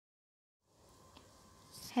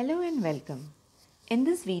Hello and welcome. In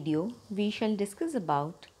this video, we shall discuss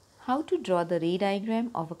about how to draw the ray diagram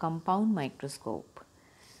of a compound microscope.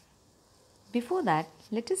 Before that,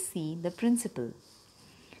 let us see the principle.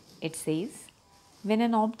 It says, when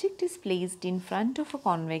an object is placed in front of a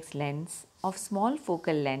convex lens of small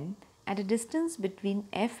focal length at a distance between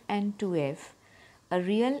f and 2f, a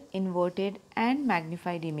real inverted and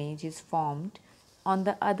magnified image is formed on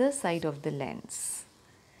the other side of the lens.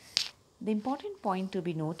 The important point to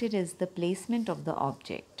be noted is the placement of the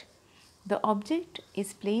object. The object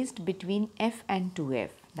is placed between f and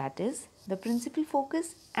 2f, that is, the principal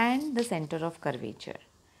focus and the center of curvature.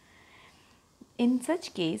 In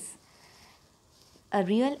such case, a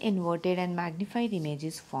real inverted and magnified image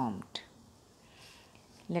is formed.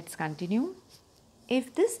 Let's continue.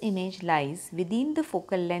 If this image lies within the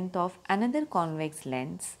focal length of another convex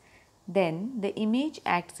lens, then the image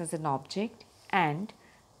acts as an object and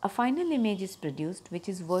a final image is produced which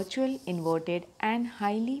is virtual, inverted and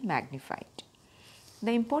highly magnified.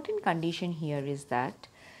 The important condition here is that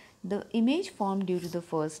the image formed due to the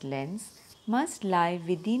first lens must lie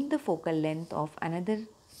within the focal length of another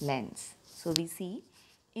lens. So we see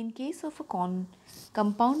in case of a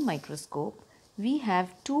compound microscope, we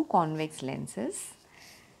have two convex lenses.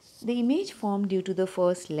 The image formed due to the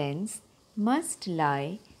first lens must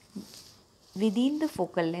lie within the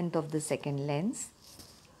focal length of the second lens.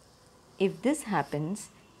 If this happens,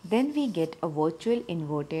 then we get a virtual,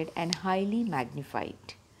 inverted and highly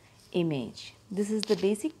magnified image. This is the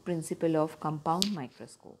basic principle of compound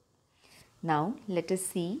microscope. Now let us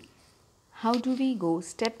see how do we go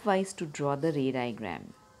stepwise to draw the ray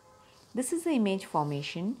diagram. This is the image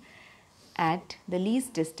formation at the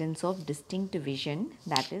least distance of distinct vision,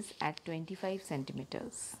 that is at 25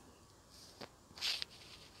 centimeters.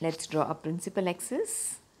 Let's draw a principal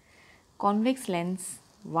axis. Convex lens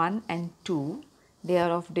 1 and 2, they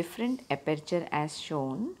are of different aperture as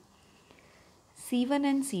shown. C1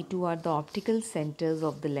 and C2 are the optical centers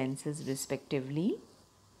of the lenses respectively.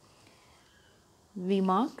 We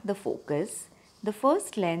mark the focus. The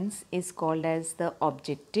first lens is called as the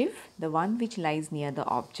objective, the one which lies near the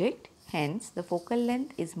object. Hence, the focal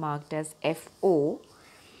length is marked as FO.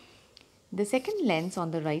 The second lens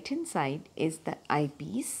on the right hand side is the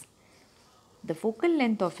eyepiece. The focal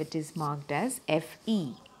length of it is marked as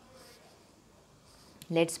FE.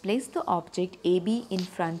 Let's place the object AB in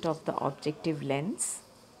front of the objective lens.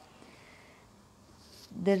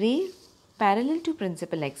 The ray parallel to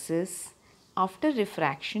principal axis after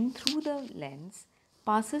refraction through the lens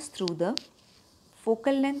passes through the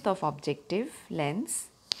focal length of objective lens.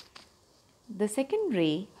 The second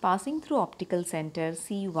ray passing through optical center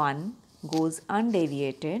C1 goes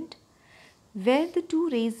undeviated. Where the two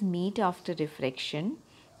rays meet after refraction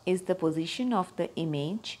is the position of the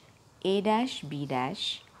image A-B'.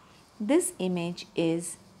 This image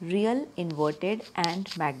is real, inverted and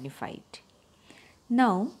magnified.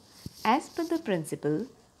 Now, as per the principle,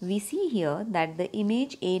 we see here that the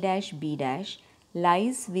image A-B'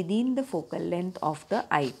 lies within the focal length of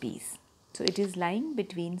the eyepiece. So, it is lying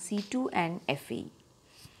between C2 and FE.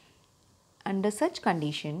 Under such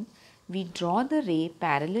condition, we draw the ray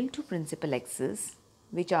parallel to principal axis,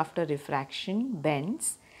 which after refraction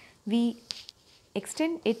bends. We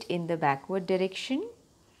extend it in the backward direction.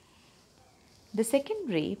 The second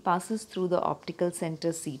ray passes through the optical center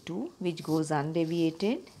C2, which goes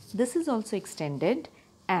undeviated. This is also extended,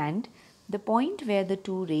 and the point where the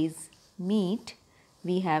two rays meet,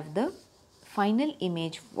 we have the final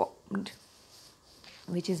image formed,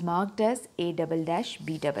 which is marked as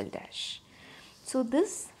A'-B'. So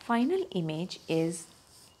this final image is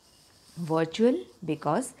virtual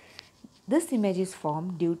because this image is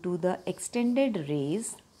formed due to the extended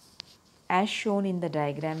rays as shown in the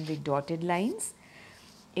diagram with dotted lines.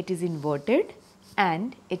 It is inverted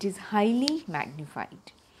and it is highly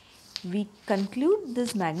magnified. We conclude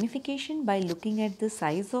this magnification by looking at the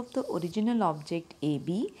size of the original object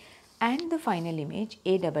AB and the final image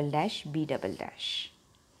A'-B'.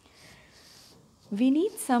 We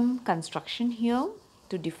need some construction here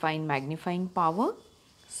to define magnifying power.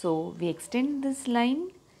 So we extend this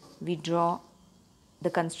line, we draw the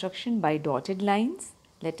construction by dotted lines.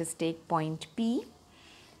 Let us take point P.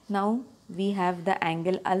 Now we have the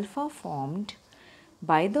angle alpha formed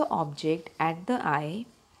by the object at the eye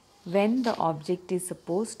when the object is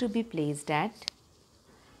supposed to be placed at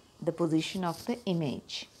the position of the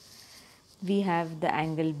image. We have the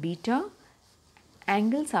angle beta,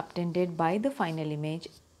 angle subtended by the final image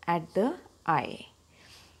at the eye.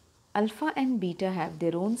 Alpha and beta have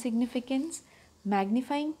their own significance.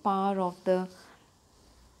 Magnifying power of the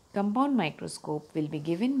compound microscope will be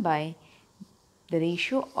given by the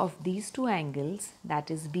ratio of these two angles,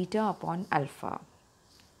 that is beta upon alpha.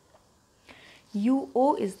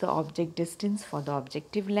 UO is the object distance for the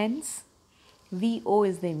objective lens. VO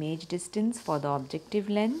is the image distance for the objective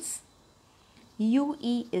lens.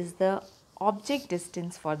 UE is the object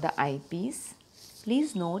distance for the eyepiece.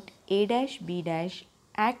 Please note A dash B dash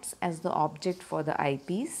acts as the object for the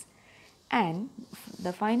eyepiece, and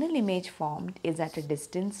the final image formed is at a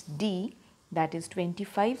distance D, that is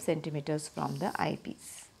 25 centimeters from the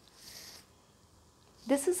eyepiece.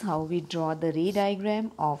 This is how we draw the ray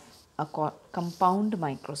diagram of a compound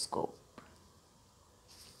microscope.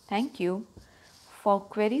 Thank you. For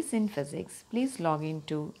queries in physics, please log in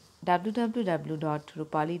to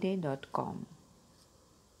www.rupaliday.com.